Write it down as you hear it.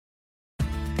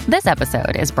This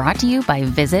episode is brought to you by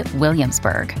Visit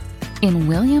Williamsburg. In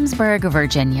Williamsburg,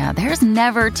 Virginia, there's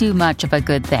never too much of a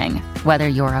good thing. Whether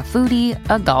you're a foodie,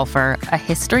 a golfer, a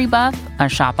history buff, a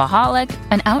shopaholic,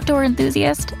 an outdoor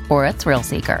enthusiast, or a thrill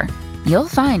seeker, you'll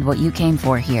find what you came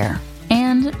for here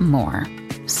and more.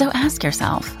 So ask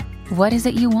yourself, what is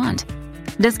it you want?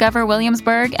 Discover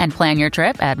Williamsburg and plan your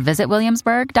trip at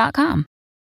visitwilliamsburg.com.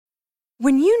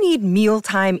 When you need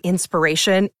mealtime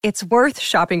inspiration, it's worth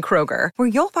shopping Kroger, where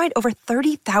you'll find over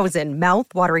 30,000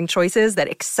 mouth-watering choices that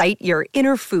excite your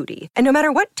inner foodie. And no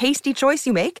matter what tasty choice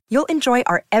you make, you'll enjoy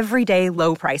our everyday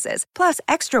low prices, plus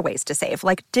extra ways to save,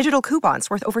 like digital coupons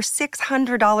worth over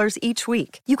 $600 each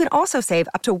week. You can also save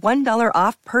up to $1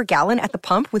 off per gallon at the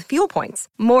pump with fuel points.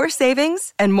 More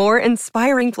savings and more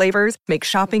inspiring flavors make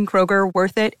shopping Kroger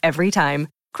worth it every time.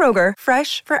 Kroger,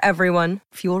 fresh for everyone.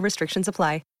 Fuel restrictions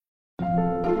apply.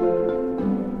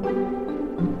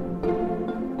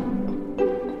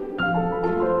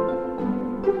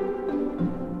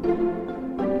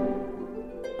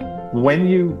 When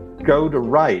you go to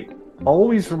write,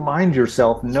 always remind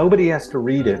yourself nobody has to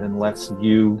read it unless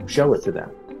you show it to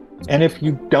them. And if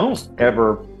you don't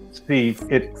ever see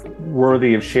it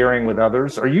worthy of sharing with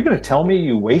others, are you going to tell me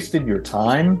you wasted your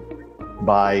time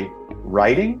by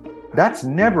writing? That's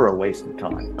never a waste of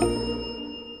time.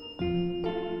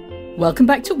 Welcome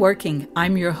back to Working.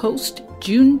 I'm your host,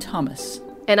 June Thomas.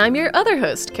 And I'm your other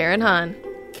host, Karen Hahn.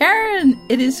 Karen,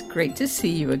 it is great to see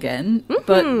you again,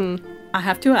 but I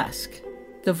have to ask,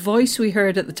 the voice we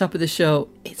heard at the top of the show,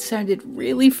 it sounded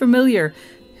really familiar.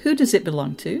 Who does it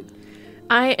belong to?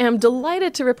 I am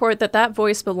delighted to report that that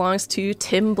voice belongs to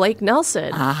Tim Blake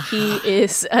Nelson. He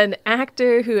is an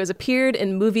actor who has appeared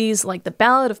in movies like The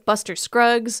Ballad of Buster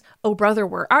Scruggs, Oh Brother,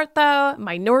 Where Art Thou?,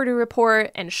 Minority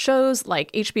Report, and shows like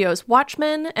HBO's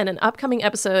Watchmen and an upcoming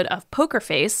episode of Poker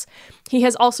Face. He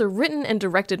has also written and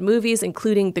directed movies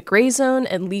including The Grey Zone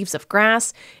and Leaves of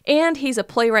Grass, and he's a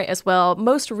playwright as well,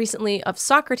 most recently of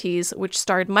Socrates, which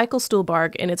starred Michael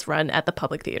Stuhlbarg in its run at the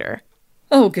Public Theater.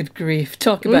 Oh, good grief.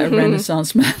 Talk about a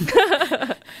Renaissance man.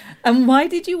 And why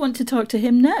did you want to talk to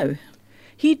him now?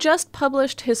 He just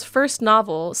published his first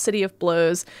novel, City of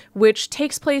Blows, which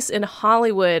takes place in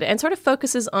Hollywood and sort of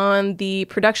focuses on the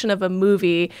production of a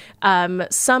movie.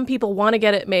 Some people want to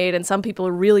get it made and some people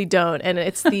really don't. And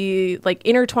it's the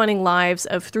intertwining lives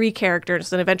of three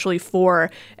characters and eventually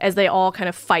four as they all kind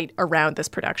of fight around this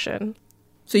production.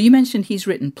 So you mentioned he's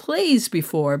written plays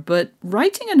before, but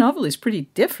writing a novel is pretty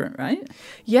different, right?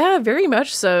 Yeah, very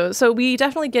much so. So we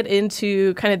definitely get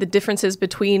into kind of the differences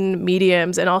between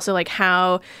mediums and also like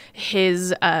how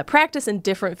his practice in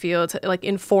different fields like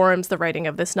informs the writing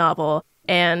of this novel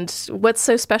and what's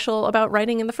so special about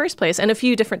writing in the first place, and a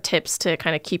few different tips to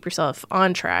kind of keep yourself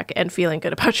on track and feeling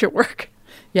good about your work.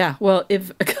 Yeah, well,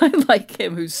 if a guy like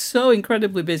him who's so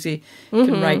incredibly busy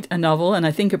can write a novel, and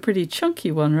I think a pretty chunky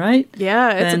one, right?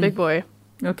 Yeah, it's a big boy.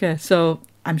 Okay, so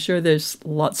I'm sure there's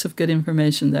lots of good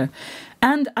information there.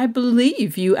 And I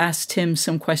believe you asked him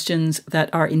some questions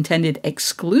that are intended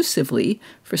exclusively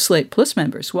for Slate Plus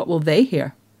members. What will they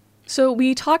hear? So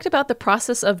we talked about the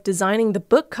process of designing the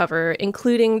book cover,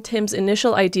 including Tim's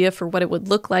initial idea for what it would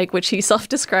look like, which he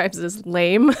self-describes as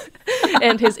lame,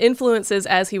 and his influences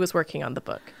as he was working on the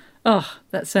book. Oh,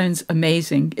 that sounds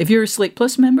amazing. If you're a Slate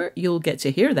Plus member, you'll get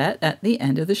to hear that at the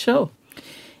end of the show.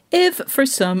 If, for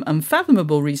some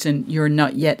unfathomable reason, you're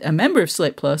not yet a member of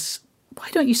Slate Plus, why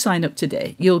don't you sign up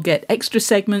today? You'll get extra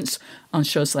segments on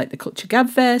shows like the Culture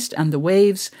Gabfest and The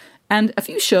Waves, and a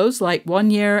few shows like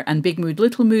One Year and Big Mood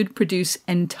Little Mood produce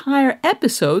entire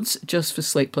episodes just for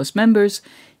Slate Plus members.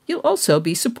 You'll also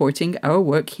be supporting our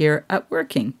work here at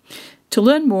Working. To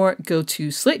learn more, go to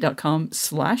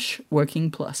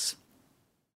slate.com/workingplus.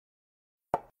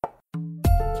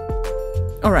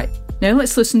 All right, now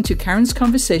let's listen to Karen's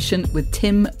conversation with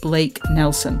Tim Blake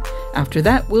Nelson. After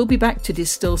that, we'll be back to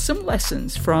distill some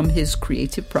lessons from his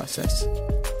creative process.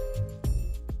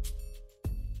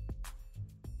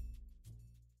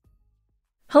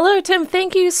 Hello, Tim.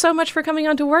 Thank you so much for coming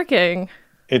on to Working.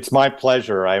 It's my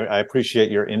pleasure. I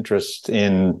appreciate your interest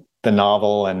in the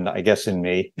novel and I guess in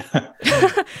me.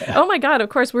 Oh my God, of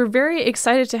course. We're very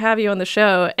excited to have you on the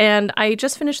show. And I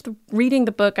just finished reading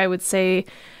the book, I would say,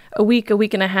 a week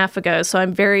and a half ago. So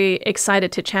I'm very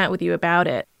excited to chat with you about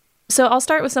it. So I'll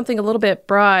start with something a little bit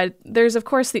broad. There's, of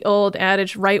course, the old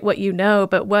adage, write what you know,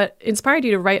 but what inspired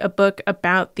you to write a book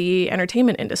about the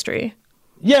entertainment industry?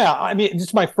 Yeah, I mean,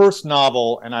 it's my first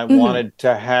novel, and I wanted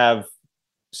to have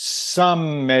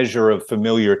some measure of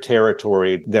familiar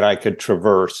territory that I could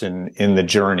traverse in the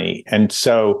journey. And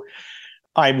so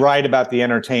I write about the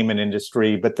entertainment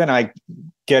industry, but then I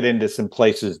get into some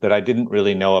places that I didn't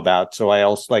really know about. So I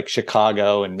also like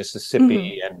Chicago and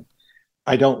Mississippi, and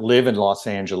I don't live in Los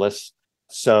Angeles.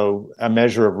 So a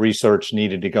measure of research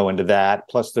needed to go into that.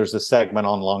 Plus there's a segment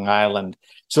on Long Island.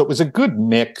 So it was a good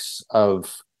mix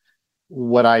of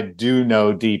what I do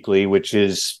know deeply, which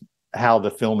is how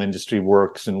the film industry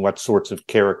works and what sorts of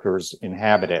characters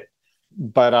inhabit it.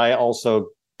 But I also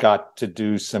got to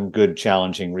do some good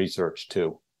challenging research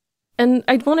too. And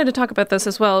I wanted to talk about this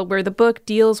as well, where the book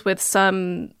deals with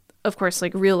some, of course,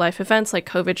 like real life events like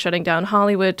COVID shutting down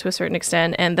Hollywood to a certain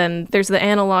extent. And then there's the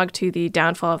analog to the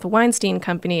downfall of the Weinstein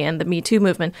Company and the Me Too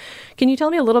movement. Can you tell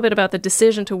me a little bit about the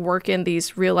decision to work in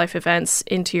these real life events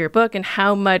into your book and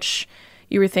how much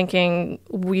you were thinking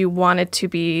you wanted to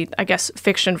be, I guess,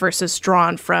 fiction versus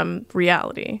drawn from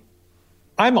reality?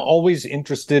 I'm always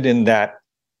interested in that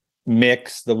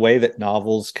mix, the way that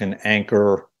novels can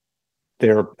anchor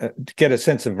get a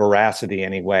sense of veracity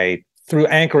anyway, through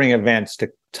anchoring events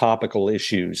to topical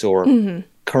issues or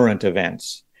current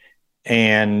events.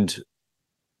 And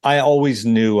I always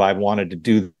knew I wanted to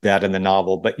do that in the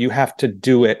novel, but you have to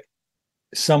do it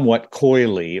somewhat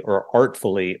coyly or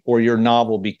artfully, or your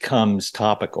novel becomes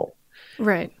topical.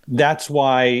 Right. That's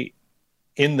why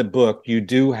in the book, you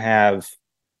do have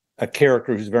a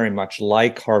character who's very much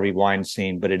like Harvey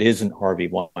Weinstein, but it isn't Harvey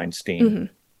Weinstein.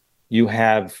 You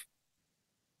have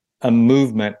a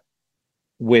movement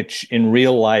which in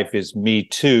real life is Me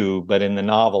Too, but in the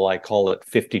novel, I call it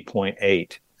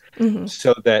 50.8.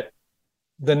 So that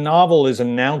the novel is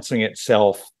announcing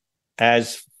itself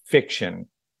as fiction,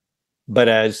 but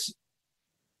as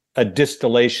a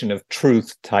distillation of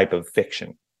truth type of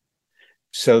fiction.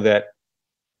 So that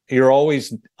you're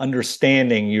always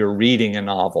understanding you're reading a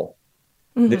novel.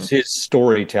 This is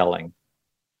storytelling,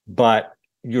 but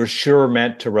you're sure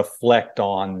meant to reflect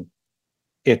on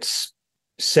its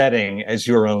setting as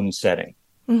your own setting.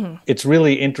 It's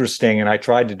really interesting, and I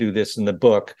tried to do this in the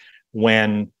book,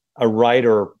 when a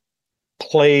writer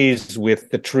plays with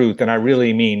the truth, and I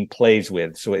really mean plays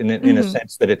with, so in a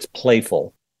sense that it's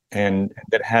playful and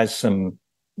that has some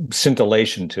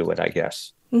scintillation to it, I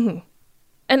guess.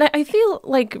 And I feel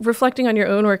like reflecting on your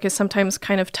own work is sometimes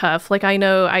kind of tough. Like, I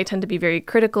know I tend to be very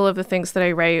critical of the things that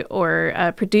I write or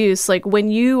produce. Like, when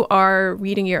you are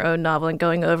reading your own novel and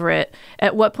going over it,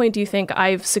 at what point do you think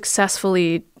I've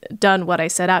successfully done what I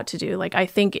set out to do? Like, I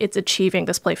think it's achieving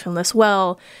this playfulness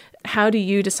well. How do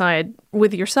you decide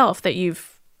with yourself that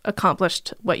you've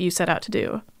accomplished what you set out to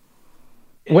do?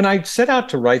 When I set out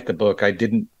to write the book, I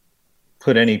didn't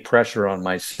put any pressure on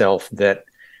myself that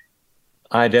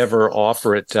I'd ever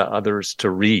offer it to others to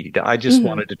read. I just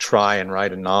wanted to try and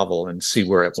write a novel and see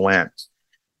where it went.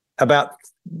 About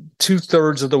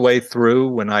 2/3 of the way through,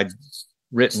 when I'd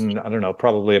written, I don't know,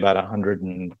 probably about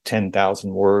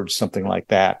 110,000 words, something like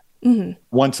that.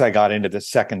 Once I got into the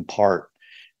second part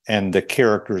and the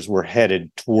characters were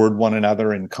headed toward one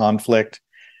another in conflict,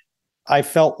 I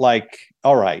felt like,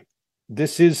 all right,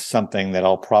 this is something that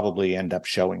I'll probably end up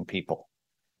showing people.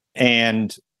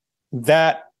 And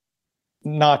that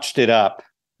notched it up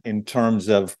in terms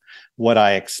of what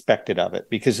I expected of it,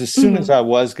 because as soon as I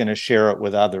was going to share it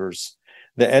with others,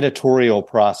 the editorial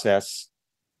process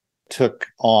took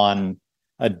on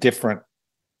a different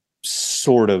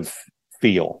sort of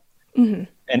feel. And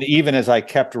even as I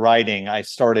kept writing, I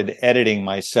started editing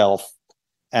myself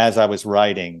as I was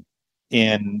writing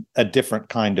in a different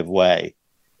kind of way.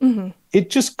 It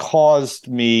just caused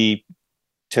me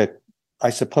to,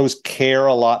 I suppose, care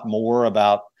a lot more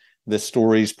about the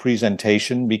story's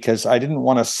presentation, because I didn't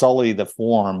want to sully the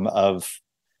form of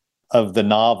the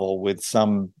novel with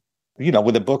some,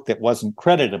 with a book that wasn't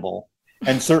creditable,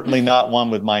 and certainly not one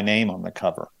with my name on the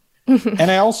cover. And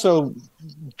I also,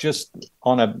 just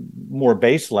on a more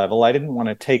base level, I didn't want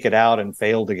to take it out and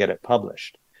fail to get it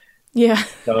published. Yeah.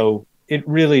 So it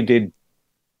really did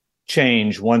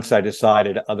change once I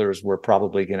decided others were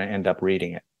probably going to end up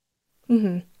reading it.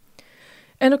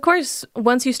 And of course,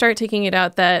 once you start taking it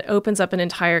out, that opens up an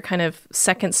entire kind of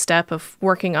second step of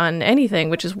working on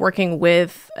anything, which is working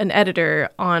with an editor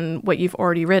on what you've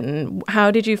already written.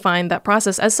 How did you find that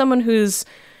process as someone who's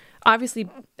obviously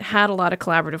had a lot of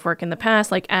collaborative work in the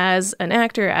past, like as an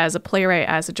actor, as a playwright,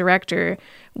 as a director?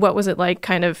 What was it like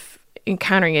kind of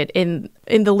encountering it in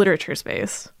the literature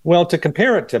space? Well, to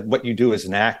compare it to what you do as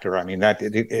an actor, I mean, that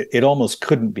it almost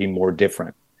couldn't be more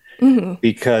different,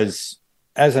 because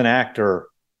as an actor,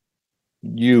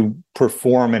 you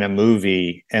perform in a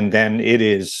movie, and then it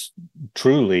is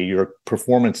truly, your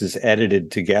performance is edited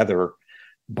together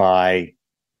by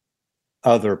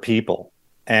other people.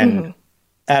 And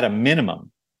at a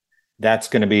minimum, that's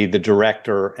going to be the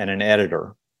director and an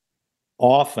editor.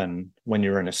 Often, when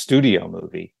you're in a studio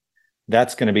movie,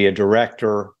 that's going to be a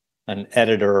director, an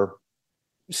editor,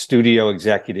 studio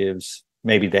executives,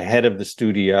 maybe the head of the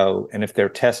studio. And if they're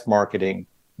test marketing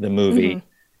the movie,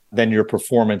 then your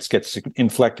performance gets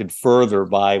inflected further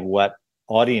by what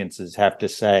audiences have to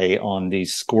say on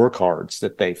these scorecards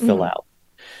that they fill out.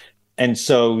 And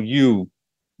so you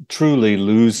truly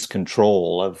lose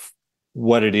control of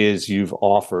what it is you've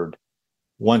offered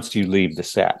once you leave the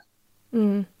set.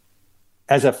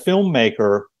 As a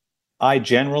filmmaker, I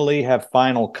generally have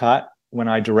final cut when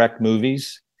I direct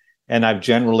movies, and I've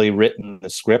generally written the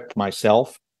script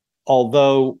myself.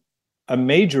 Although a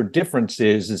major difference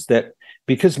is that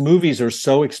because movies are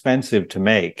so expensive to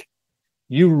make,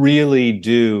 you really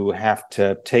do have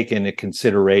to take into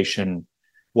consideration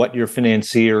what your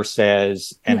financier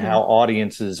says and how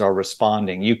audiences are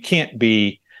responding. You can't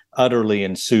be utterly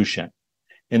insouciant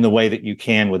in the way that you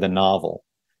can with a novel.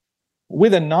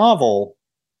 With a novel,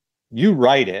 you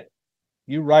write it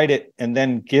and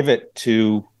then give it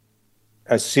to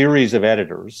a series of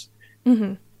editors.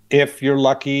 If you're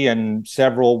lucky and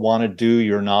several want to do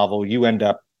your novel, you end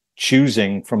up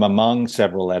choosing from among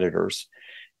several editors.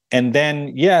 And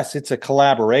then, yes, it's a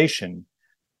collaboration,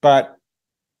 but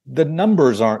the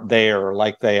numbers aren't there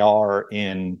like they are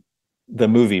in the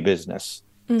movie business.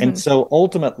 And so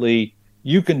ultimately,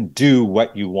 you can do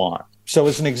what you want. So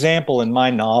as an example, in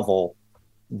my novel,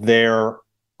 there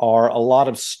are a lot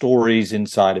of stories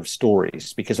inside of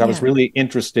stories, because I was really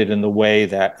interested in the way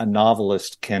that a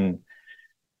novelist can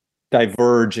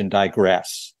diverge and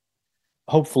digress,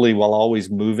 hopefully while always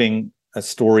moving a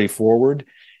story forward.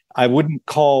 I wouldn't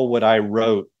call what I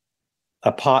wrote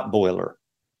a potboiler.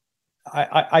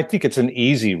 I think it's an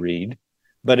easy read,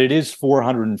 but it is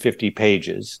 450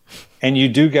 pages. And you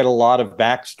do get a lot of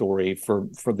backstory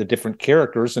for the different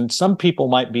characters. And some people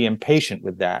might be impatient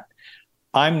with that.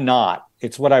 I'm not.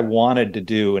 It's what I wanted to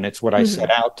do, and it's what I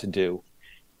set out to do.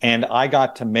 And I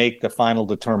got to make the final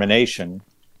determination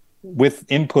with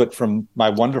input from my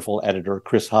wonderful editor,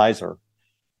 Chris Heiser.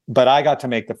 But I got to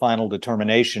make the final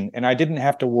determination, and I didn't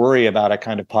have to worry about a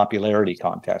kind of popularity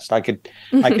contest. I could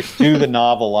do the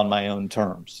novel on my own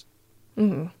terms.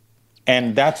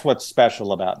 And that's what's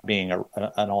special about being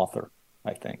an author,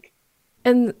 I think.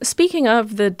 And speaking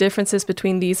of the differences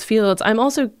between these fields, I'm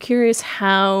also curious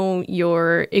how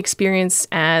your experience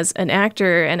as an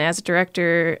actor and as a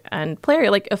director and player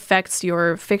affects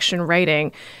your fiction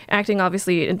writing. Acting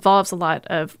obviously involves a lot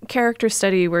of character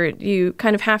study where you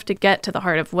kind of have to get to the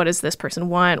heart of what does this person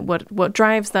want, what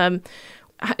drives them.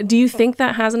 Do you think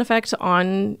that has an effect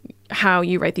on how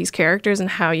you write these characters and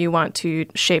how you want to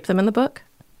shape them in the book?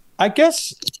 I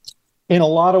guess in a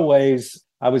lot of ways,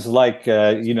 I was like,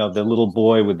 the little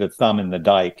boy with the thumb in the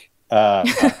dike,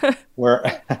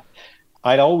 where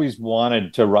I'd always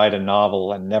wanted to write a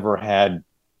novel and never had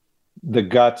the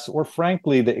guts or,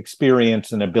 frankly, the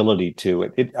experience and ability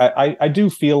to. I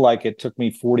do feel like it took me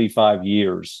 45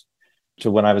 years to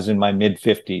when I was in my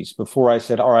mid-50s before I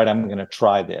said, all right, I'm going to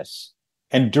try this.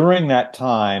 And during that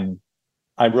time,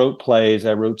 I wrote plays,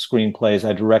 I wrote screenplays,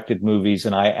 I directed movies,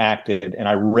 and I acted, and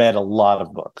I read a lot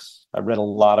of books. I read a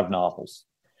lot of novels.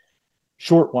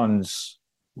 Short ones,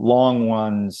 long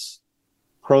ones,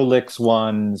 prolix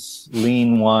ones,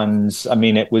 lean ones. I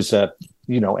mean, it was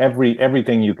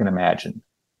everything you can imagine.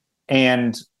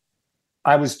 And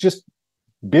I was just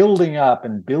building up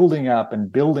and building up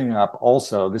and building up.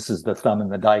 Also, this is the thumb in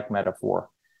the dike metaphor,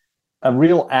 a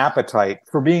real appetite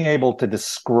for being able to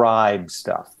describe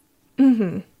stuff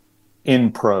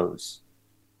in prose.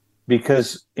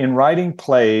 Because in writing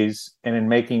plays and in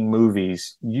making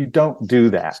movies, you don't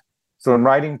do that. So in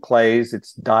writing plays,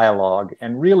 it's dialogue.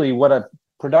 And really what a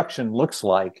production looks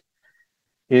like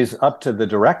is up to the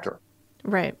director.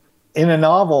 Right. In a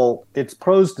novel, it's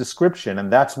prose description.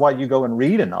 And that's why you go and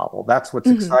read a novel. That's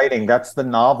what's exciting. That's the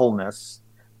novelness,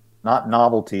 not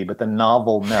novelty, but the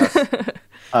novelness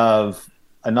of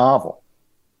a novel.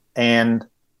 And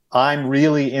I'm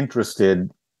really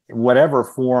interested, whatever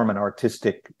form an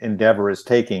artistic endeavor is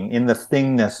taking, in the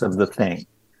thingness of the thing.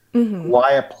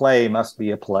 Why a play must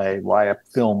be a play, why a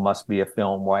film must be a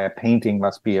film, why a painting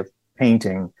must be a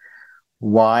painting,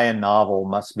 why a novel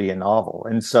must be a novel.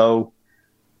 And so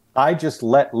I just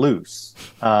let loose.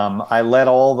 I let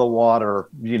all the water,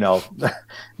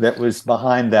 that was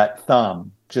behind that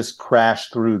thumb just crash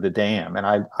through the dam. And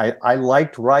I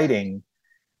liked writing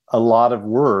a lot of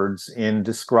words in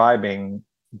describing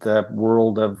the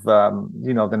world of,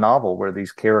 the novel where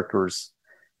these characters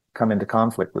come into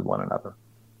conflict with one another.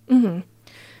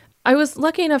 I was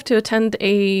lucky enough to attend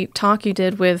a talk you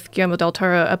did with Guillermo del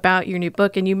Toro about your new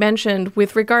book, and you mentioned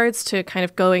with regards to kind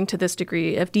of going to this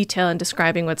degree of detail and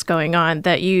describing what's going on,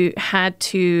 that you had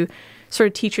to sort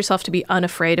of teach yourself to be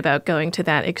unafraid about going to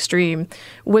that extreme.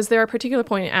 Was there a particular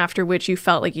point after which you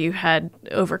felt like you had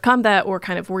overcome that, or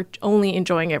kind of were only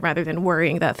enjoying it rather than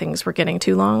worrying that things were getting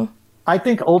too long? I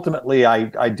think ultimately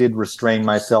I did restrain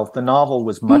myself. The novel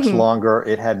was much longer.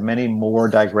 It had many more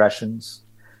digressions.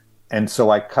 And so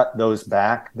I cut those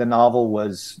back. The novel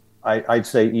was, I'd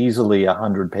say, easily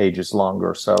 100 pages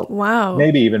longer. So wow,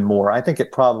 maybe even more. I think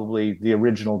it probably, the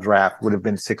original draft would have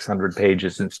been 600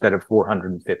 pages instead of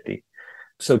 450.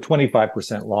 So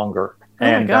 25% longer.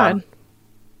 Oh my God.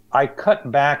 I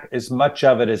cut back as much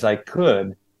of it as I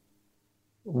could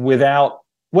without,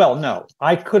 well, no,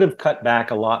 I could have cut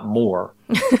back a lot more.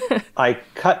 I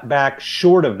cut back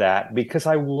short of that because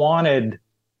I wanted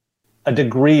a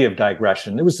degree of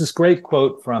digression. There was this great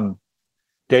quote from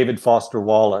David Foster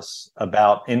Wallace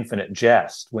about Infinite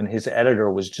Jest when his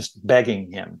editor was just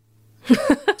begging him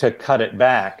to cut it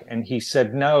back. And he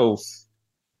said, no,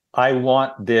 I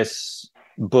want this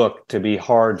book to be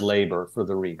hard labor for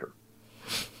the reader.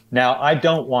 Now, I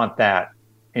don't want that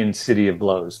in City of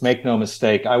Blows. Make no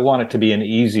mistake, I want it to be an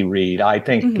easy read. I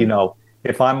think, you know,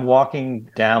 if I'm walking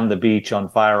down the beach on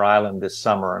Fire Island this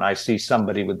summer and I see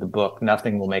somebody with the book,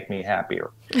 nothing will make me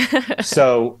happier.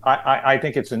 So I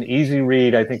think it's an easy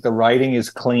read. I think the writing is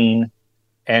clean,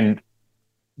 and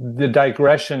the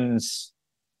digressions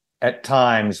at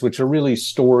times, which are really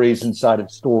stories inside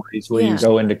of stories where you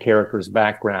go into characters'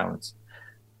 backgrounds,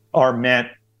 are meant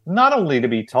not only to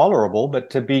be tolerable,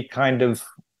 but to be kind of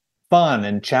fun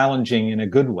and challenging in a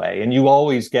good way. And you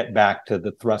always get back to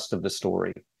the thrust of the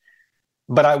story.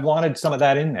 But I wanted some of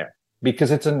that in there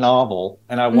because it's a novel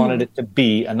and I wanted it to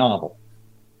be a novel.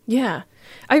 Yeah.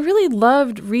 I really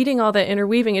loved reading all that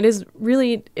interweaving. It is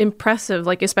really impressive,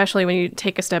 like especially when you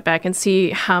take a step back and see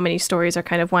how many stories are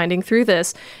kind of winding through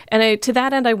this. And to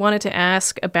that end, I wanted to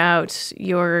ask about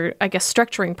your, I guess,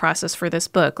 structuring process for this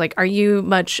book. Like, are you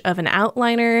much of an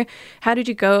outliner? How did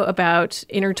you go about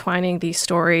intertwining these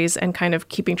stories and kind of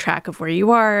keeping track of where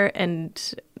you are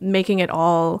and making it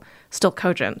all still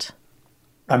cogent?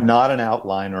 I'm not an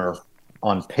outliner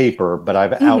on paper, but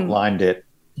I've outlined it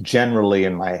generally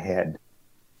in my head.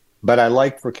 But I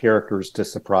like for characters to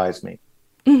surprise me.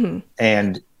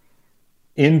 And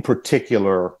in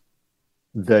particular,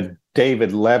 the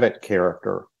David Levitt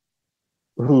character,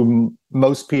 whom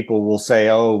most people will say,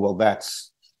 oh, well,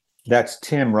 that's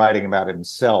Tim writing about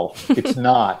himself. It's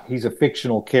not. He's a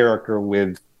fictional character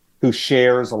who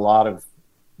shares a lot of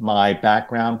my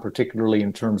background, particularly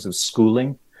in terms of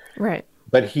schooling. Right.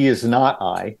 But he is not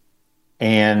I.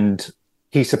 And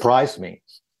he surprised me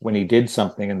when he did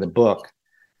something in the book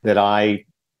that I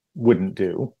wouldn't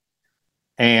do.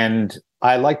 And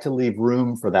I like to leave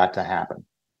room for that to happen.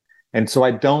 And so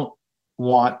I don't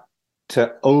want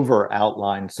to over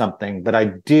outline something, but I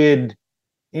did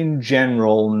in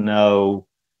general know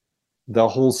the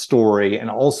whole story and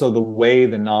also the way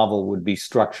the novel would be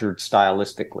structured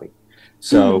stylistically.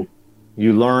 So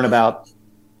you learn about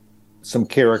some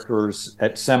characters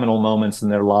at seminal moments in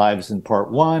their lives in part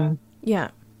 1.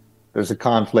 Yeah. There's a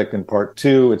conflict in part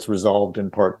 2. It's resolved in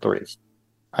part 3.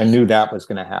 I knew that was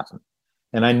going to happen.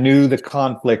 And I knew the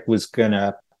conflict was going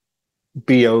to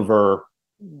be over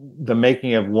the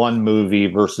making of one movie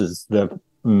versus the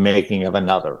making of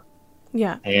another.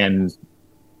 Yeah. And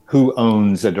who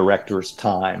owns a director's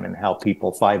time and how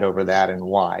people fight over that and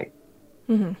why.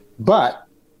 But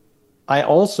I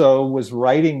also was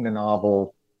writing the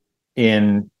novel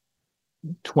in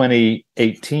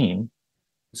 2018,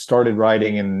 started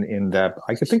writing in the,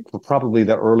 I could think probably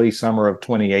the early summer of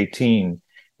 2018.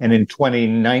 And in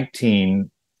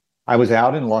 2019, I was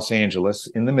out in Los Angeles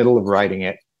in the middle of writing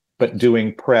it, but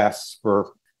doing press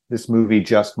for this movie,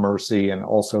 Just Mercy, and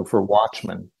also for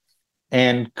Watchmen.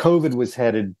 And COVID was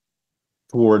headed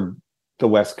toward the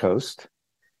West Coast,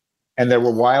 and there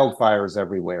were wildfires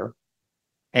everywhere.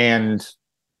 And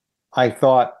I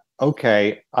thought,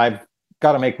 okay, I've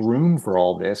got to make room for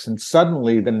all this. And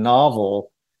suddenly the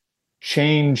novel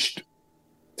changed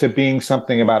to being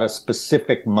something about a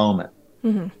specific moment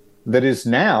that is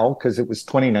now, because it was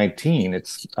 2019,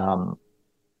 it's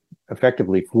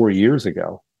effectively 4 years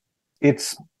ago.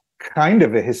 It's kind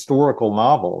of a historical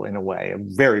novel in a way, a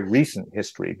very recent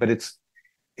history, but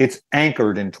it's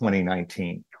anchored in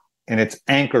 2019, and it's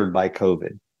anchored by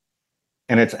COVID.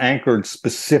 And it's anchored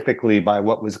specifically by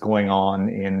what was going on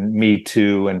in Me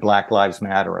Too and Black Lives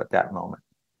Matter at that moment,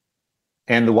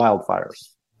 and the wildfires.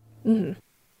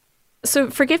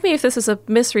 So forgive me if this is a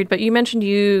misread, but you mentioned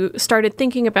you started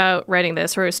thinking about writing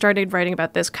this or started writing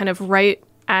about this kind of right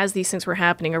as these things were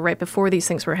happening or right before these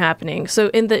things were happening. So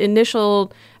in the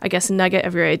initial, I guess, nugget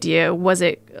of your idea, was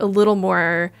it a little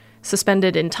more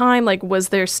suspended in time? Like, was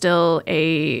there still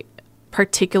a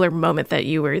particular moment that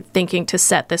you were thinking to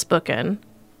set this book in?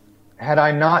 Had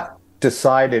I not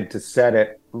decided to set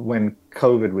it when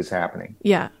COVID was happening,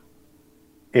 Yeah,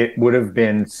 it would have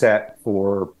been set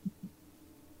for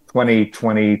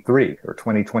 2023 or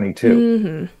 2022.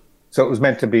 Mm-hmm. So it was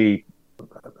meant to be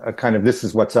a kind of, this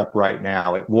is what's up right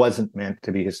now. It wasn't meant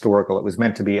to be historical. It was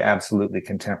meant to be absolutely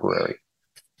contemporary.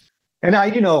 And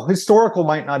historical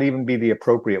might not even be the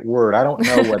appropriate word. I don't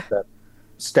know what the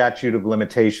statute of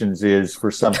limitations is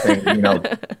for something,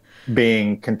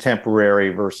 being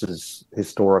contemporary versus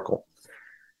historical.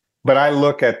 But I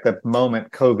look at the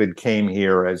moment COVID came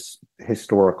here as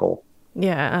historical.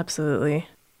 Yeah, absolutely.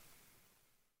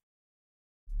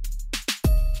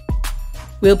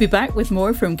 We'll be back with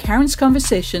more from Karen's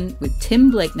conversation with Tim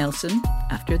Blake Nelson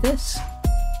after this.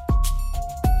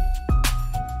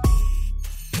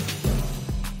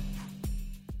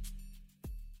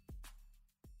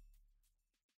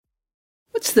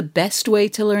 What's the best way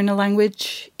to learn a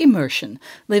language? Immersion,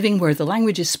 living where the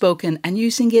language is spoken and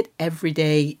using it every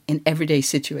day in everyday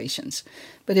situations.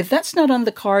 But if that's not on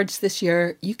the cards this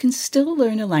year, you can still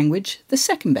learn a language the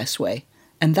second best way,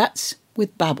 and that's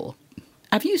with Babbel.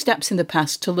 I've used apps in the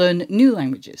past to learn new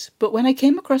languages, but when I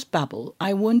came across Babbel,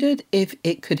 I wondered if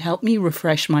it could help me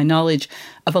refresh my knowledge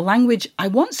of a language I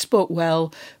once spoke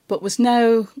well, but was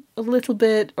now a little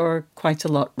bit or quite a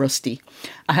lot rusty.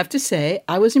 I have to say,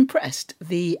 I was impressed.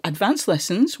 The advanced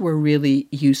lessons were really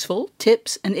useful,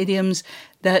 tips and idioms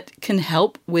that can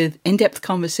help with in-depth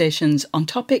conversations on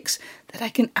topics that I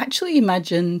can actually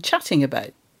imagine chatting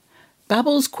about.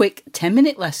 Babbel's quick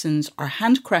 10-minute lessons are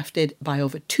handcrafted by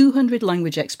over 200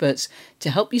 language experts to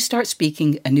help you start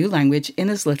speaking a new language in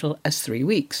as little as 3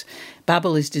 weeks.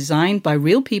 Babbel is designed by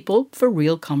real people for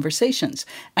real conversations,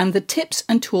 and the tips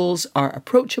and tools are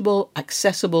approachable,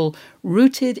 accessible,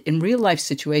 rooted in real-life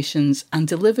situations, and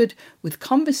delivered with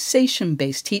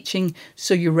conversation-based teaching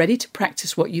so you're ready to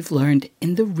practice what you've learned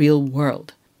in the real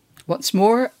world. What's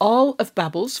more, all of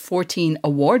Babbel's 14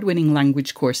 award-winning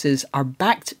language courses are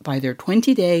backed by their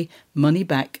 20-day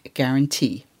money-back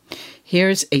guarantee.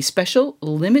 Here's a special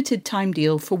limited-time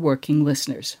deal for working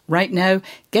listeners. Right now,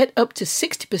 get up to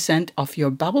 60% off your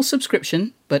Babbel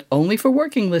subscription, but only for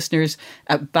working listeners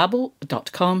at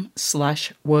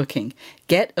babbel.com/working.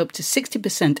 Get up to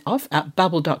 60% off at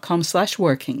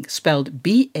babbel.com/working, spelled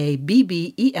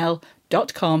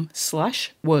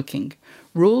BABBEL.com/working.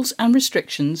 Rules and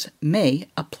restrictions may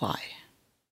apply.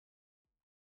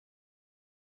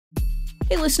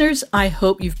 Hey listeners, I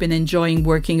hope you've been enjoying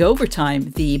Working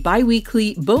Overtime, the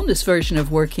bi-weekly bonus version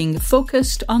of Working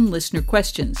focused on listener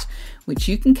questions, which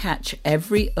you can catch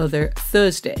every other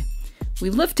Thursday. We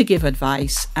love to give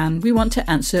advice and we want to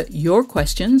answer your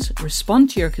questions, respond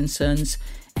to your concerns,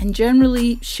 and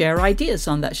generally share ideas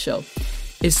on that show.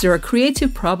 Is there a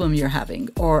creative problem you're having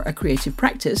or a creative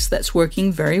practice that's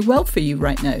working very well for you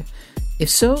right now?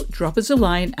 If so, drop us a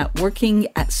line at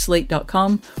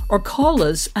working@slate.com or call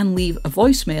us and leave a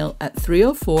voicemail at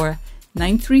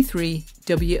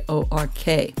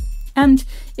 304-933-WORK. And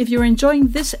if you're enjoying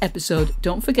this episode,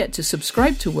 don't forget to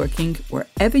subscribe to Working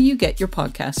wherever you get your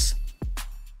podcasts.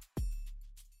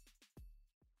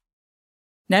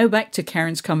 Now back to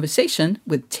Karen's conversation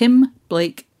with Tim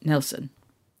Blake Nelson.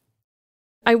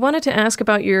 I wanted to ask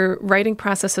about your writing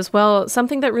process as well.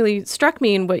 Something that really struck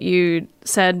me in what you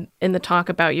said in the talk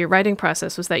about your writing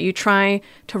process was that you try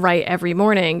to write every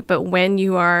morning, but when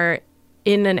you are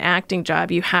in an acting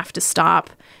job, you have to stop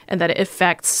and that it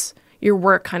affects your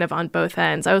work kind of on both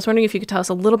ends. I was wondering if you could tell us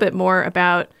a little bit more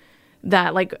about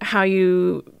that, like how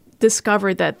you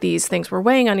discovered that these things were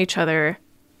weighing on each other.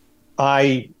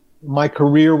 My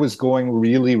career was going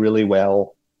really, really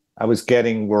well. I was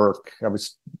getting work. I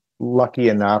was lucky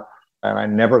enough, and I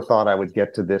never thought I would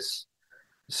get to this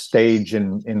stage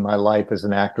in my life as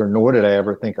an actor, nor did I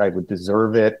ever think I would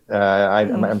deserve it.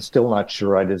 I'm still not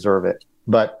sure I deserve it,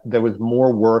 but there was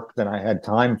more work than I had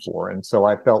time for. And so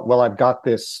I felt, well, I've got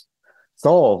this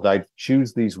solved. I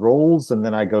choose these roles and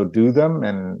then I go do them,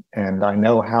 and I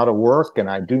know how to work and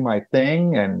I do my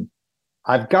thing, and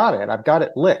I've got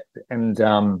it licked.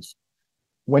 And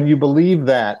when you believe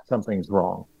that, something's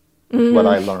wrong, is what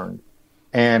I learned.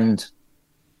 And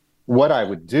what I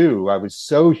would do, I was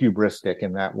so hubristic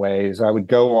in that way, is I would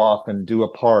go off and do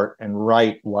a part and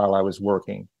write while I was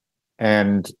working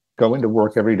and go into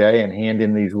work every day and hand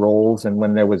in these roles. And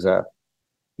when there was a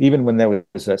even when there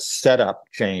was a setup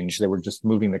change, they were just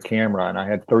moving the camera and I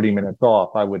had 30 minutes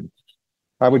off, I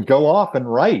would go off and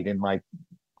write in my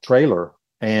trailer.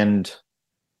 And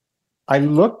I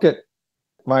looked at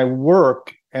my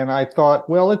work and I thought,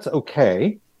 well, it's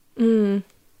okay.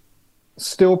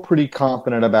 Still pretty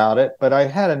confident about it, but I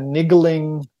had a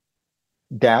niggling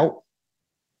doubt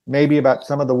maybe about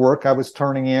some of the work I was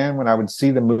turning in when I would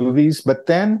see the movies. But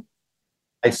then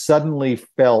I suddenly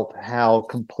felt how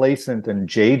complacent and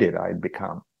jaded I'd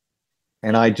become.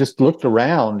 And I just looked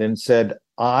around and said,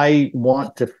 I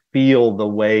want to feel the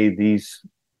way these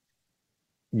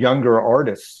younger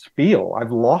artists feel.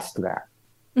 I've lost that.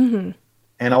 And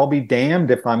I'll be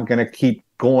damned if I'm going to keep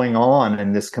going on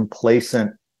in this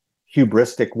complacent,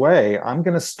 hubristic way. I'm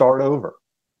going to start over.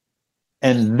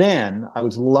 And then I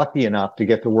was lucky enough to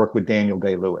get to work with Daniel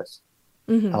Day-Lewis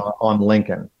on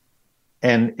Lincoln.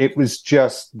 And it was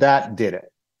just, that did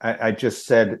it. I just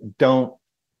said, don't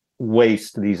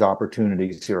waste these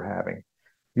opportunities you're having.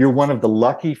 You're one of the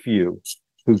lucky few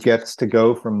who gets to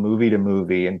go from movie to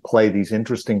movie and play these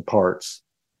interesting parts.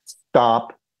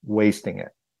 Stop wasting it.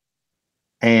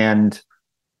 And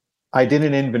I did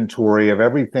an inventory of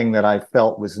everything that I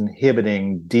felt was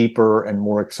inhibiting deeper and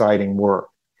more exciting work.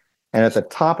 And at the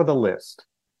top of the list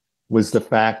was the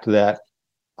fact that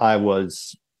I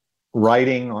was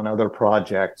writing on other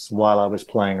projects while I was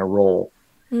playing a role.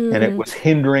 And it was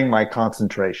hindering my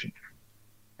concentration.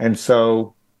 And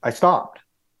so I stopped.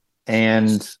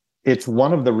 And it's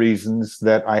one of the reasons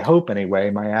that I hope, anyway,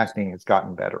 my acting has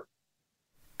gotten better.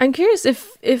 I'm curious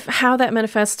if how that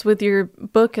manifests with your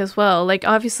book as well. Like,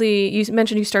 obviously, you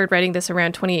mentioned you started writing this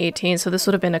around 2018, so this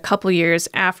would have been a couple years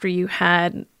after you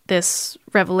had this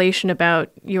revelation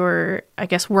about your, I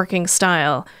guess, working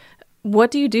style.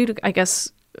 What do you do to, I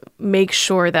guess, make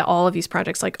sure that all of these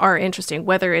projects like are interesting,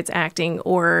 whether it's acting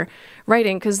or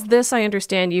writing? Because this, I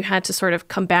understand, you had to sort of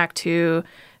come back to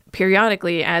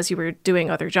periodically as you were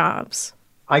doing other jobs.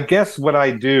 I guess what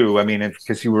I do, I mean,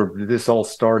 because this all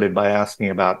started by asking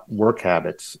about work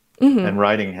habits and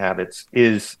writing habits,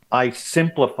 is I've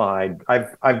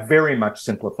very much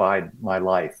simplified my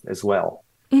life as well.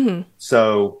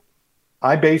 So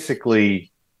I'm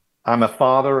a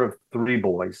father of 3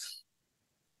 boys.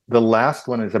 The last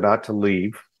one is about to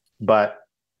leave, but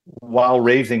while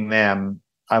raising them,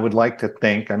 I would like to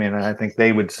think, I think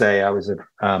they would say I was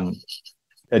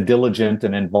a diligent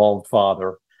and involved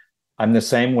father. I'm the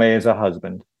same way as a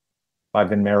husband. I've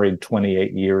been married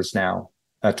 28 years now,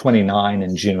 29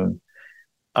 in June.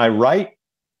 I write,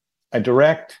 I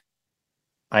direct,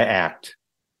 I act.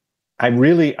 I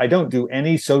don't do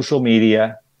any social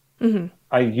media.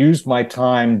 I use my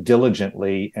time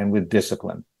diligently and with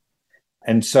discipline.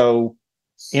 And so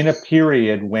in a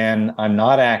period when I'm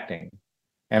not acting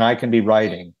and I can be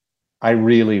writing, I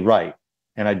really write.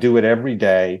 And I do it every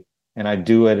day. And I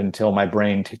do it until my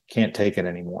brain can't take it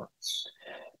anymore.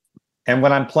 And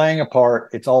when I'm playing a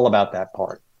part, it's all about that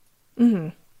part.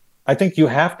 I think you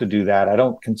have to do that. I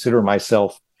don't consider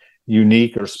myself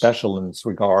unique or special in this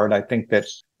regard. I think that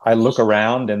I look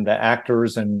around and the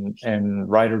actors and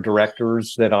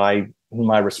writer-directors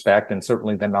whom I respect, and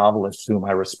certainly the novelists whom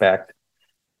I respect,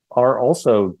 are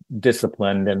also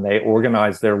disciplined, and they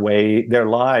organize their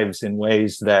lives in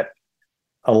ways that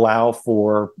allow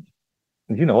for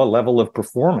a level of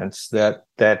performance that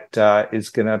is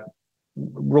going to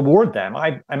reward them.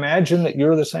 I imagine that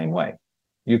you're the same way.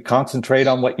 You concentrate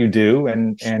on what you do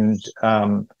and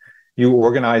you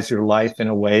organize your life in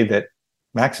a way that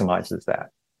maximizes that.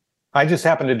 I just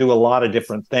happen to do a lot of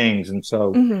different things. And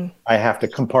so I have to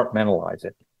compartmentalize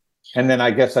it. And then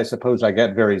I suppose I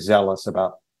get very zealous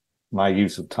about my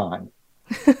use of time.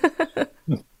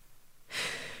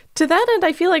 To that end,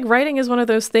 I feel like writing is one of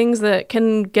those things that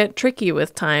can get tricky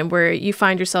with time, where you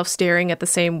find yourself staring at the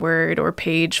same word or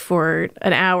page for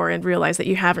an hour and realize that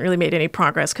you haven't really made any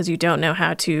progress because you don't know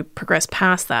how to progress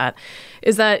past that.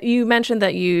 Is that, you mentioned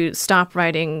that you stop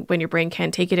writing when your brain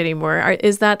can't take it anymore.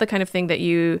 Is that the kind of thing that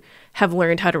you have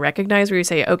learned how to recognize, where you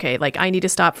say, okay, like I need to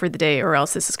stop for the day or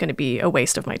else this is going to be a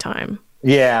waste of my time?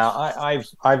 Yeah,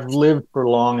 I've lived for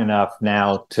long enough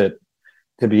now to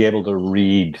be able to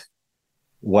read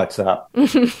what's up.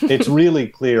 It's really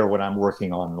clear when I'm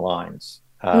working on lines.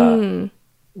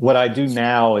 What I do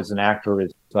now as an actor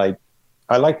is I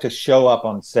like to show up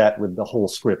on set with the whole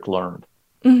script learned,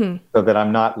 so that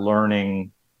I'm not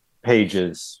learning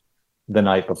pages the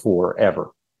night before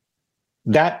ever.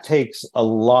 That takes a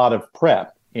lot of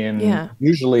prep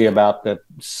usually about the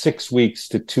 6 weeks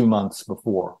to 2 months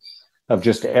before, of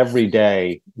just every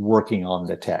day working on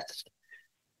the text.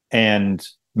 And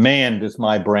man, does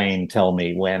my brain tell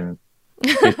me when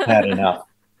it's had enough.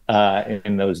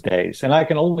 in those days. And I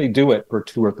can only do it for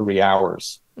 2 or 3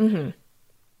 hours. Mm-hmm.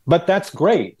 But that's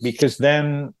great because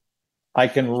then I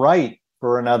can write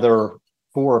for another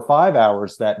 4 or 5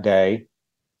 hours that day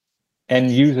and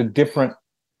use a different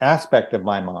aspect of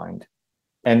my mind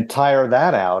and tire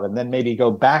that out, and then maybe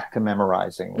go back to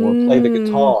memorizing or play the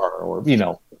guitar, or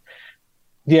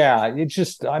yeah, it's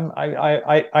just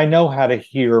I know how to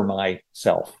hear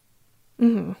myself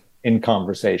in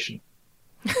conversation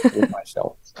with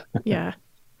myself. Yeah,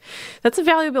 that's a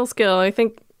valuable skill. I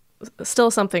think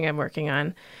still something I'm working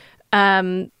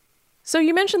on. So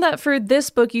you mentioned that for this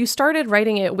book, you started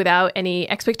writing it without any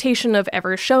expectation of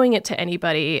ever showing it to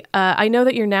anybody. I know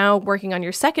that you're now working on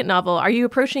your second novel. Are you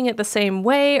approaching it the same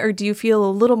way, or do you feel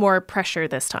a little more pressure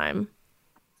this time?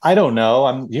 I don't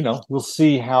know. We'll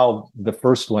see how the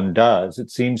first one does.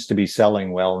 It seems to be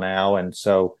selling well now. And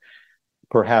so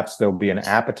perhaps there'll be an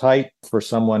appetite for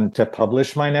someone to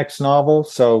publish my next novel.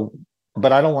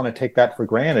 But I don't want to take that for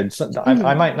granted. So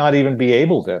I might not even be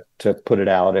able to put it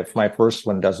out if my first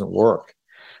one doesn't work.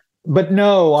 But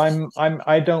no,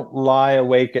 I don't lie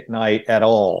awake at night at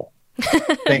all,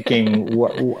 thinking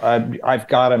I've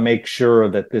got to make sure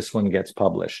that this one gets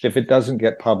published. If it doesn't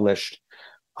get published,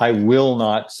 I will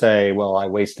not say, well, I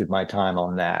wasted my time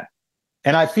on that.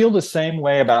 And I feel the same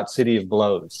way about City of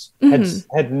Blows.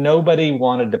 Had nobody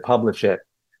wanted to publish it,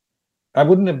 I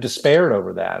wouldn't have despaired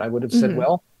over that. I would have said,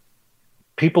 well,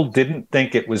 people didn't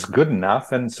think it was good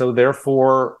enough, and so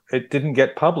therefore it didn't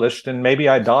get published, and maybe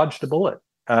I dodged a bullet.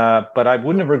 But I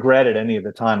wouldn't have regretted any of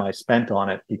the time I spent on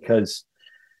it, because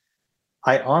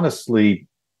I honestly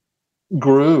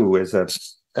grew as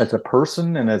a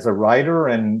person and as a writer,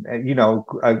 and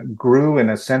I grew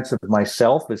in a sense of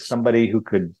myself as somebody who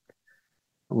could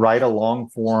write a long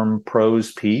form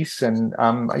prose piece. And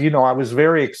I was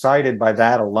very excited by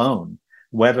that alone,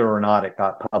 whether or not it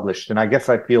got published. And I guess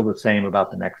I feel the same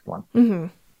about the next one.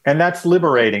 And that's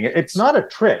liberating. It's not a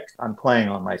trick I'm playing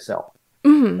on myself.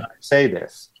 I say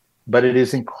this, but it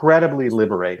is incredibly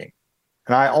liberating.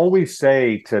 And I always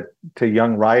say to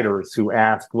young writers who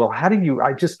ask, well,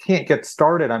 I just can't get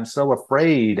started. I'm so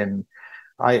afraid. And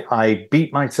I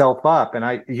beat myself up. And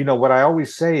what I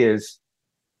always say is,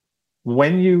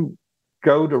 when you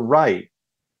go to write,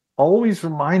 always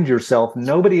remind yourself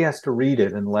nobody has to read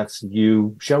it unless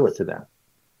you show it to them.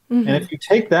 And if you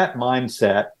take that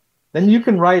mindset, then you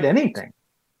can write anything,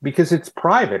 because it's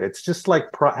private. It's just like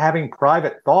having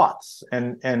private thoughts.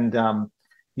 And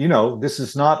this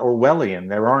is not Orwellian.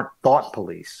 There aren't thought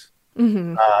police.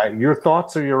 Your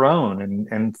thoughts are your own,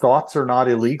 and thoughts are not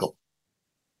illegal.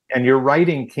 And your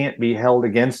writing can't be held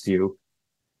against you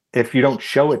if you don't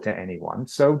show it to anyone.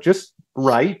 So just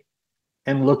write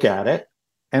and look at it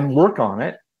and work on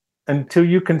it until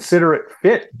you consider it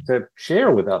fit to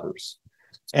share with others.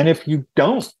 And if you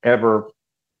don't ever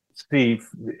see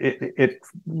it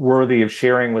worthy of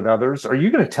sharing with others, are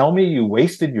you going to tell me you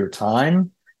wasted your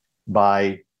time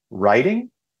by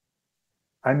writing?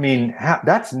 I mean,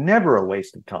 that's never a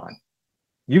waste of time.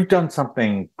 You've done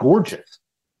something gorgeous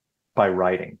by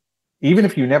writing, even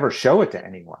if you never show it to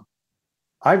anyone.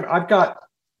 I've got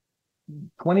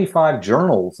 25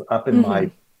 journals up in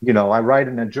my, I write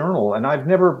in a journal, and I've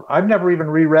never even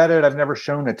reread it. I've never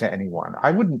shown it to anyone. I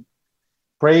wouldn't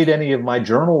trade any of my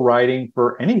journal writing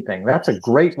for anything. That's a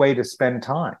great way to spend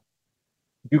time.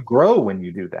 You grow when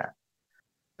you do that.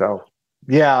 So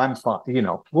yeah, I'm fine.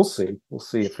 We'll see. We'll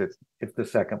see if the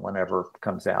second one ever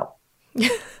comes out.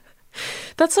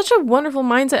 That's such a wonderful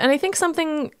mindset. And I think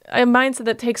a mindset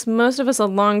that takes most of us a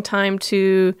long time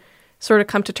to sort of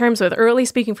come to terms with, or at least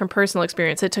speaking from personal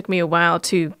experience, it took me a while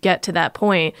to get to that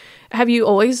point. Have you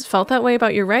always felt that way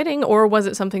about your writing, or was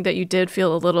it something that you did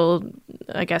feel a little,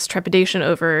 I guess, trepidation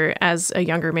over as a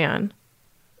younger man?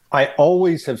 I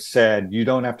always have said, you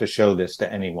don't have to show this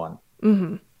to anyone.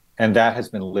 And that has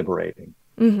been liberating.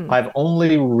 I've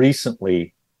only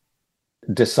recently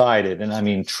decided, and I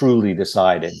mean truly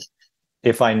decided,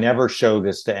 if I never show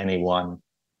this to anyone,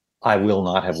 I will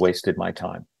not have wasted my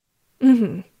time.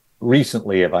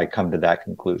 Recently have I come to that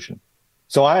conclusion.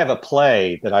 So I have a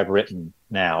play that I've written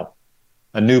now,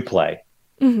 a new play.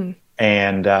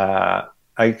 And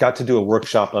I got to do a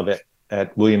workshop of it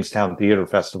at Williamstown Theater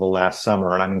Festival last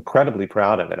summer, and I'm incredibly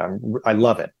proud of it. I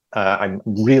love it. I'm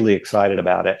really excited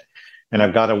about it. And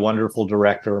I've got a wonderful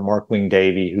director, Mark Wing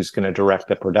Davey, who's going to direct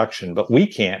the production. But we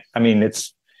can't. I mean,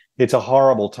 it's a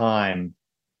horrible time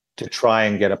to try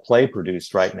and get a play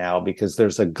produced right now, because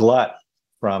there's a glut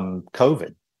from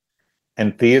COVID.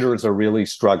 And theaters are really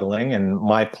struggling. And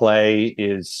my play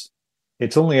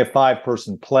it's only a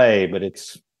 5-person play, but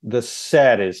the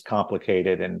set is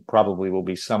complicated and probably will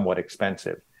be somewhat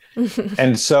expensive.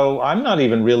 And so I'm not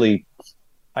even really,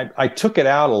 I took it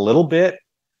out a little bit,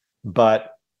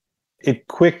 but it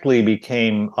quickly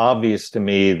became obvious to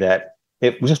me that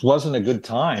it just wasn't a good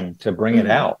time to bring it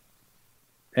out.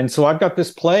 And so I've got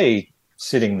this play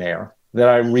sitting there that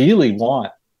I really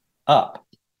want up.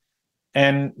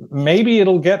 And maybe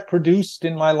it'll get produced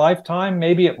in my lifetime.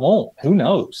 Maybe it won't. Who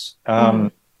knows?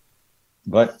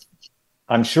 But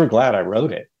I'm sure glad I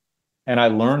wrote it. And I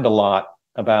learned a lot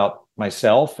about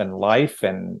myself and life.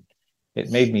 And it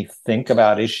made me think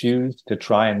about issues to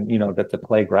try and, that the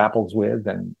play grapples with.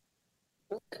 And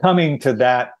coming to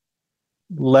that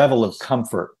level of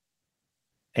comfort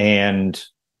and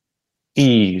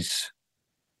ease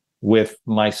with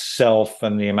myself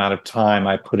and the amount of time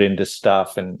I put into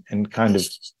stuff and kind of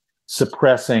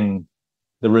suppressing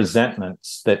the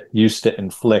resentments that used to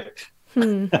inflict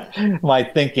my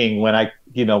thinking when I,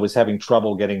 was having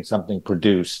trouble getting something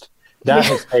produced. That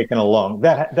has taken a long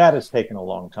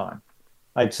time.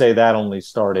 I'd say that only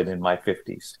started in my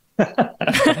 50s.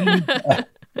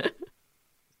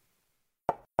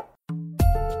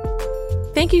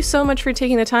 Thank you so much for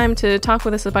taking the time to talk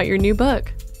with us about your new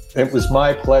book. It was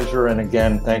my pleasure. And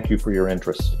again, thank you for your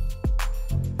interest.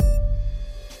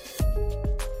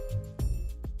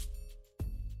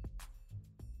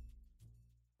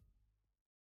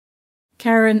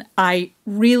 Karen, I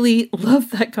really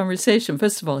love that conversation.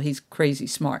 First of all, he's crazy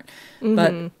smart.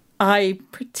 But I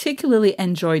particularly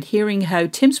enjoyed hearing how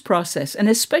Tim's process, and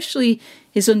especially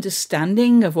his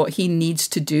understanding of what he needs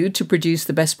to do to produce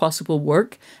the best possible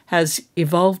work, has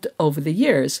evolved over the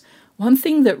years. One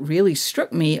thing that really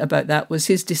struck me about that was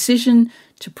his decision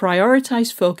to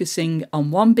prioritize focusing on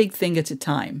one big thing at a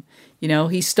time.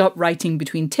 He stopped writing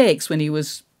between takes when he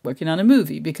was working on a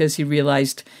movie because he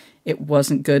realized it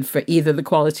wasn't good for either the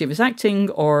quality of his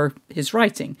acting or his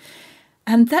writing.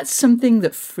 And that's something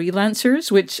that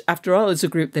freelancers, which after all is a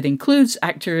group that includes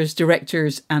actors,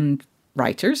 directors, and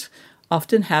writers,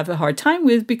 often have a hard time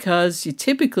with because you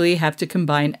typically have to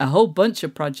combine a whole bunch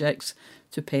of projects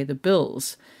to pay the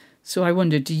bills. So I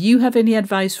wonder, do you have any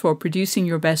advice for producing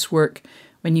your best work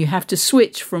when you have to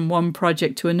switch from one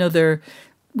project to another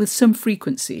with some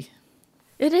frequency?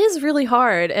 It is really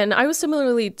hard. And I was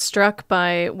similarly struck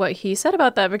by what he said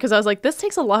about that because I was like, this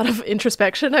takes a lot of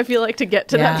introspection, I feel like, to get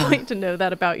to that point, to know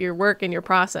that about your work and your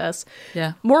process.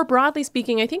 Yeah. More broadly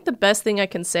speaking, I think the best thing I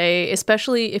can say,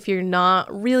 especially if you're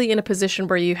not really in a position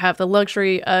where you have the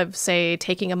luxury of, say,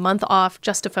 taking a month off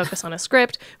just to focus on a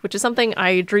script, which is something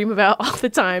I dream about all the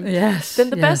time,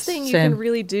 then the best thing you can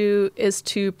really do is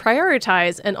to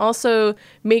prioritize and also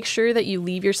make sure that you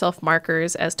leave yourself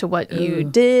markers as to what you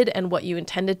did and what you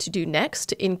intended to do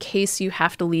next in case you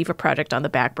have to leave a project on the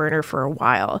back burner for a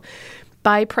while.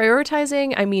 By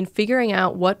prioritizing, I mean figuring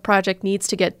out what project needs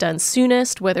to get done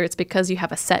soonest, whether it's because you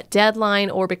have a set deadline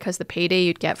or because the payday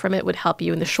you'd get from it would help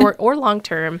you in the short or long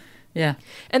term. Yeah.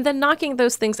 And then knocking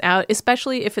those things out,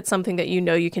 especially if it's something that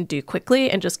you can do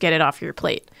quickly and just get it off your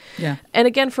plate. Yeah. And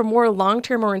again, for more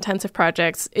long-term or intensive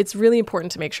projects, it's really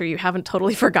important to make sure you haven't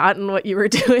totally forgotten what you were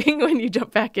doing when you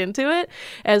jump back into it,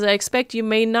 as I expect you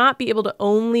may not be able to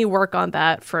only work on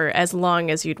that for as long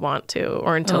as you'd want to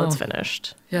or until it's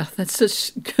finished. Yeah, that's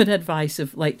such good advice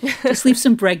of just leave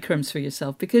some breadcrumbs for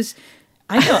yourself because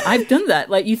I know, I've done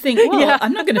that. You think, well,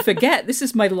 I'm not going to forget. This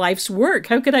is my life's work.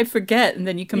 How could I forget? And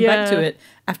then you come back to it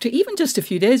after even just a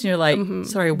few days and you're like,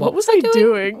 sorry, what was I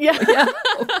doing? Yeah.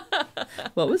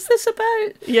 What was this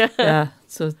about? Yeah.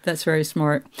 So that's very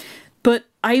smart. But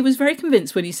I was very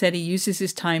convinced when he said he uses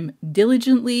his time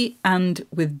diligently and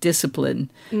with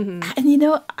discipline. And,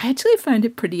 I actually found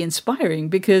it pretty inspiring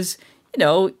because,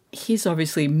 he's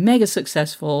obviously mega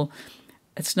successful.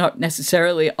 It's not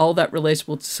necessarily all that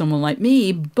relatable to someone like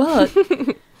me, but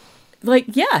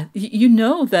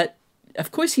that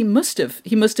of course he must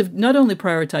have not only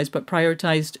prioritized, but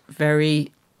prioritized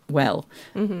very well.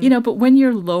 But when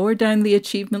you're lower down the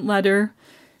achievement ladder,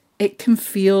 it can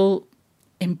feel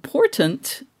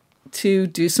important to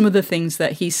do some of the things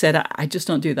that he said, I just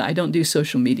don't do that. I don't do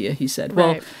social media, he said.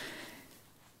 Right. Well,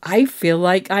 I feel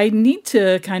like I need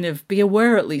to kind of be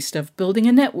aware at least of building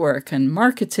a network and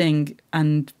marketing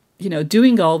and,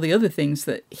 doing all the other things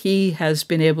that he has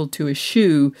been able to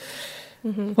eschew.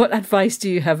 What advice do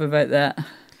you have about that?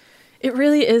 It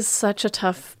really is such a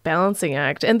tough balancing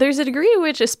act. And there's a degree to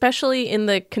which, especially in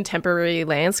the contemporary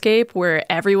landscape where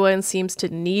everyone seems to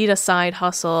need a side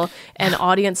hustle and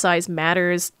audience size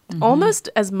matters almost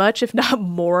as much, if not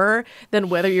more, than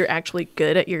whether you're actually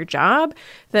good at your job.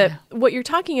 That what you're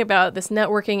talking about, this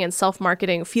networking and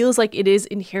self-marketing, feels like it is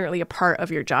inherently a part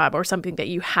of your job or something that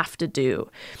you have to do.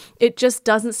 It just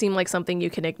doesn't seem like something you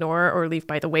can ignore or leave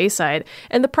by the wayside.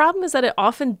 And the problem is that it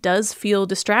often does feel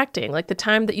distracting. Like the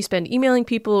time that you spend emailing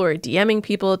people or DMing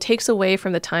people takes away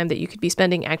from the time that you could be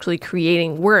spending actually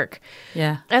creating work.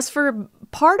 Yeah. As for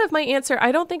part of my answer,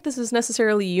 I don't think this is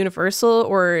necessarily universal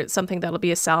or something that'll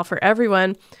be a salve for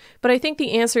everyone. But I think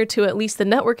the answer to at least the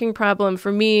networking problem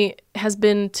for me has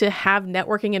been to have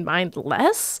networking in mind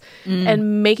less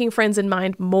and making friends in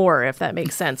mind more, if that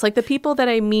makes sense. Like the people that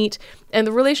I meet and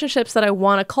the relationships that I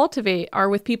want to cultivate are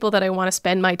with people that I want to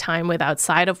spend my time with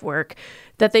outside of work.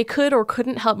 That they could or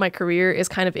couldn't help my career is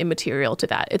kind of immaterial to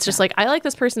that. It's just like, I like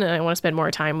this person and I want to spend more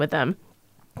time with them.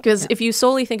 Because if you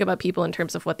solely think about people in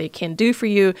terms of what they can do for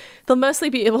you, they'll mostly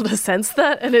be able to sense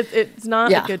that, and it's not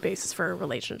a good basis for a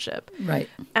relationship. Right.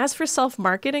 As for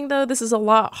self-marketing, though, this is a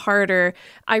lot harder.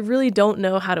 I really don't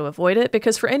know how to avoid it,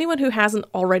 because for anyone who hasn't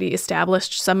already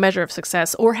established some measure of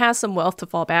success or has some wealth to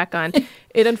fall back on,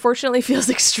 it unfortunately feels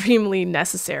extremely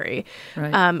necessary.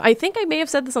 Right. I think I may have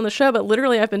said this on the show, but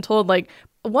literally I've been told like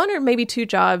 1 or maybe 2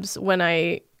 jobs when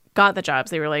I got the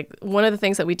jobs, they were like, one of the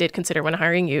things that we did consider when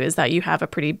hiring you is that you have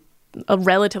a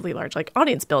relatively large like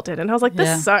audience built in. And I was like,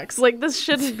 this sucks. Like this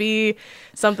shouldn't be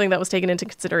something that was taken into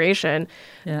consideration.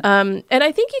 Yeah. And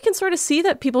I think you can sort of see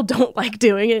that people don't like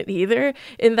doing it either,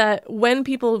 in that when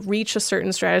people reach a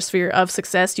certain stratosphere of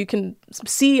success, you can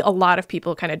see a lot of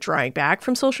people kind of drawing back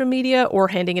from social media or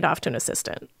handing it off to an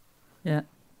assistant. Yeah.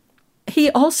 He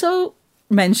also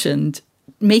mentioned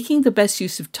making the best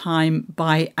use of time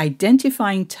by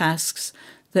identifying tasks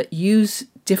that use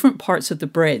different parts of the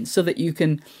brain so that you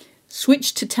can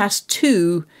switch to task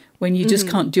 2 when you just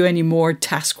can't do any more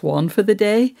task 1 for the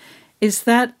day. Is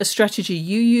that a strategy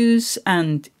you use?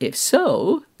 And if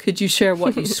so, could you share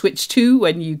what you switch to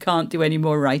when you can't do any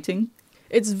more writing?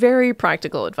 It's very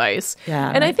practical advice.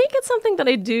 Yeah, and I think it's something that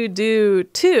I do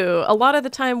too. A lot of the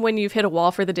time when you've hit a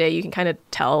wall for the day, you can kind of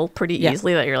tell pretty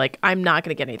easily that you're like, I'm not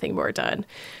going to get anything more done.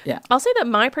 Yeah. I'll say that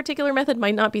my particular method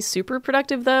might not be super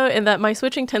productive though, and that my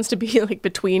switching tends to be like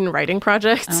between writing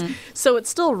projects. So it's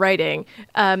still writing.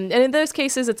 And in those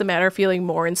cases, it's a matter of feeling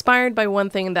more inspired by one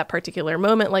thing in that particular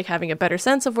moment, like having a better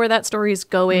sense of where that story is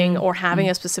going or having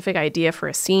a specific idea for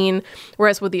a scene.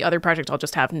 Whereas with the other project, I'll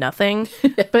just have nothing.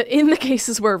 But in the case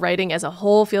where writing as a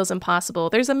whole feels impossible,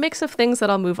 there's a mix of things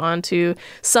that I'll move on to,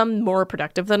 some more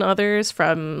productive than others,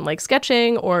 from like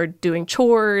sketching or doing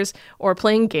chores or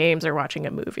playing games or watching a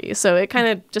movie. So it kind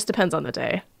of just depends on the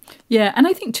day. Yeah, and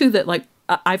I think too that like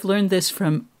I've learned this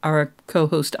from our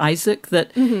co-host Isaac,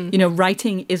 that you know,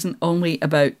 writing isn't only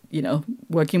about, you know,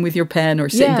 working with your pen or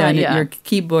sitting down at your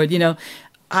keyboard. You know,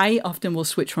 I often will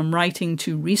switch from writing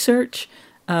to research.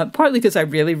 Partly because I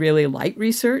really, really like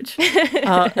research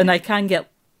and I can get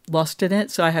lost in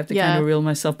it. So I have to kind of reel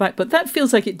myself back. But that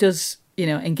feels like it does, you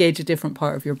know, engage a different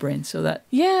part of your brain. So that.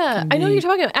 Yeah, I know what you're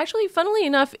talking about. Actually, funnily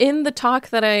enough, in the talk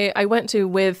that I went to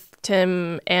with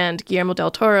Tim and Guillermo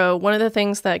del Toro, one of the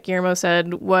things that Guillermo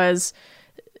said was,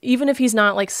 even if he's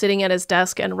not like sitting at his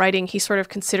desk and writing, he sort of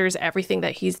considers everything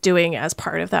that he's doing as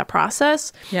part of that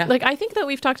process. Yeah. Like, I think that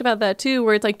we've talked about that too,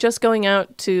 where it's like just going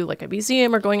out to like a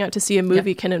museum or going out to see a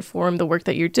movie can inform the work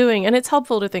that you're doing. And it's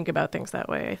helpful to think about things that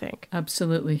way, I think.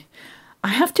 Absolutely. I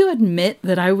have to admit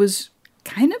that I was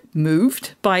kind of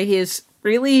moved by his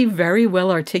really very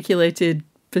well articulated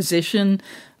position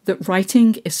that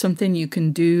writing is something you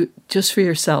can do just for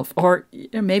yourself, or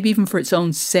maybe even for its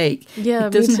own sake. Yeah,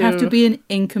 it doesn't me have to too. be an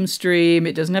income stream.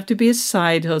 It doesn't have to be a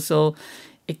side hustle.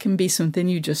 It can be something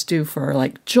you just do for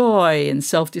like joy and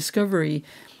self-discovery.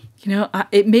 You know,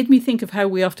 it made me think of how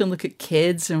we often look at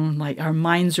kids and like our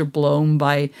minds are blown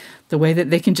by the way that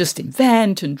they can just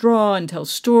invent and draw and tell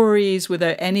stories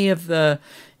without any of the,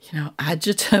 you know,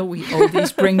 agita we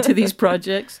always bring to these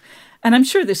projects. And I'm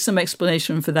sure there's some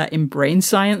explanation for that in brain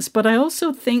science, but I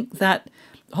also think that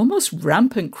almost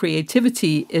rampant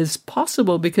creativity is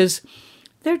possible because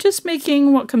they're just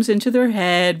making what comes into their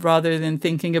head rather than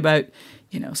thinking about,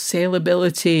 you know,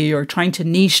 saleability or trying to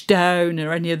niche down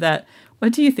or any of that.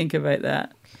 What do you think about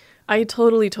that? I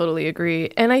totally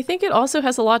agree. And I think it also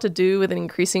has a lot to do with an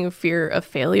increasing fear of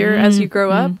failure as you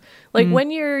grow up. Like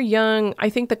when you're young, I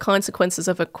think the consequences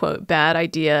of a quote bad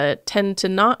idea tend to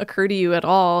not occur to you at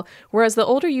all. Whereas the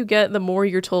older you get, the more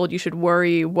you're told you should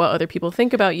worry what other people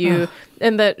think about you,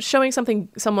 and that showing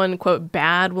someone quote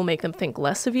bad will make them think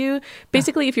less of you.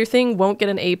 Basically, if your thing won't get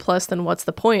an A+, then what's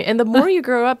the point? And the more you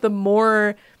grow up, the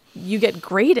more you get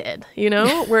graded, you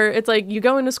know, where it's like you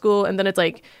go into school and then it's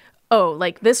like, oh,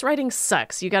 like this writing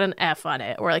sucks, you got an F on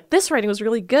it, or like this writing was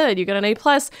really good, you got an A+.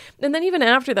 And then even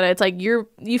after that, it's like you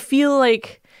feel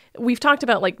like we've talked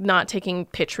about like not taking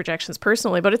pitch rejections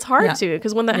personally, but it's hard to,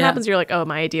 because when that happens, you're like, oh,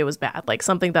 my idea was bad, like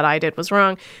something that I did was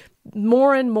wrong.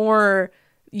 More and more,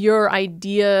 your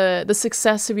idea, the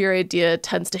success of your idea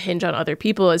tends to hinge on other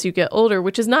people as you get older,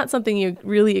 which is not something you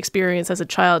really experience as a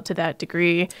child to that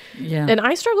degree. Yeah. And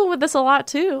I struggle with this a lot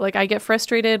too. Like, I get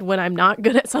frustrated when I'm not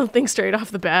good at something straight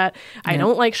off the bat. I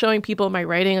don't like showing people my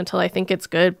writing until I think it's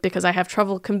good, because I have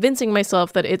trouble convincing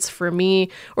myself that it's for me,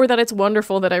 or that it's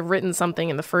wonderful that I've written something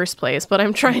in the first place, but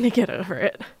I'm trying to get over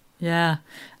it. Yeah.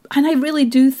 And I really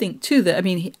do think too that, I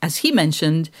mean, as he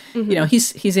mentioned, you know,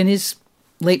 he's in his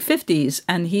late 50s,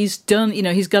 and he's done, you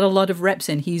know, he's got a lot of reps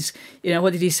in. He's, you know,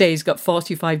 what did he say? He's got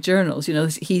 45 journals. You know,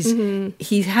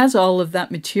 he has all of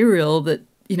that material that,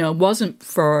 you know, wasn't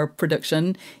for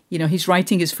production. You know, he's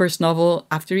writing his first novel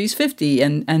after he's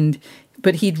 50,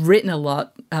 but he'd written a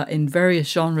lot in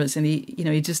various genres, and he, you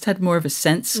know, he just had more of a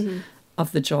sense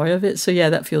of the joy of it. So yeah,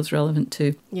 that feels relevant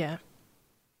too. Yeah.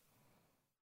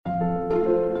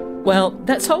 Well,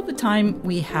 that's all the time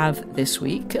we have this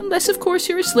week, unless, of course,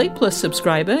 you're a Slate Plus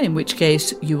subscriber, in which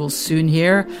case you will soon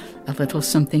hear a little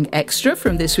something extra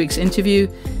from this week's interview.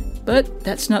 But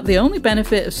that's not the only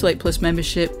benefit of Slate Plus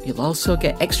membership. You'll also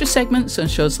get extra segments on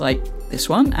shows like this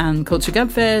one and Culture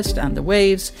Gabfest and The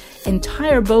Waves,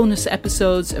 entire bonus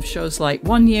episodes of shows like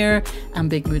 1 Year and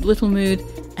Big Mood, Little Mood,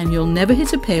 and you'll never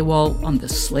hit a paywall on the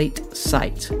Slate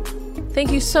site.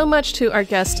 Thank you so much to our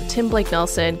guest, Tim Blake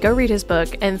Nelson. Go read his book.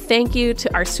 And thank you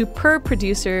to our superb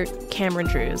producer, Cameron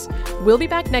Drews. We'll be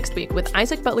back next week with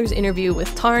Isaac Butler's interview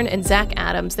with Tarn and Zach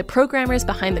Adams, the programmers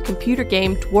behind the computer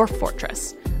game Dwarf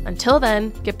Fortress. Until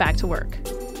then, get back to work.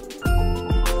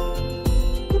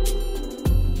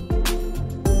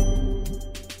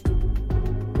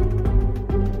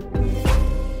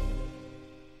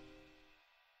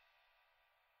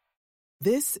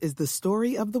 This is the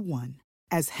story of the one.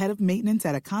 As head of maintenance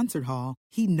at a concert hall,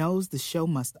 he knows the show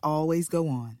must always go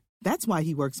on. That's why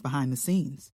he works behind the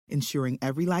scenes, ensuring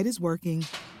every light is working,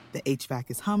 the HVAC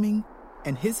is humming,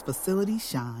 and his facility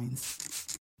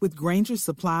shines. With Grainger's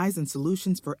supplies and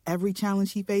solutions for every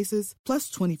challenge he faces,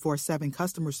 plus 24/7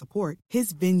 customer support,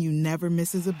 his venue never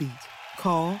misses a beat.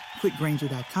 Call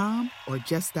quickgrainger.com or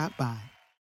just stop by.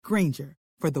 Grainger,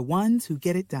 for the ones who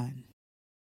get it done.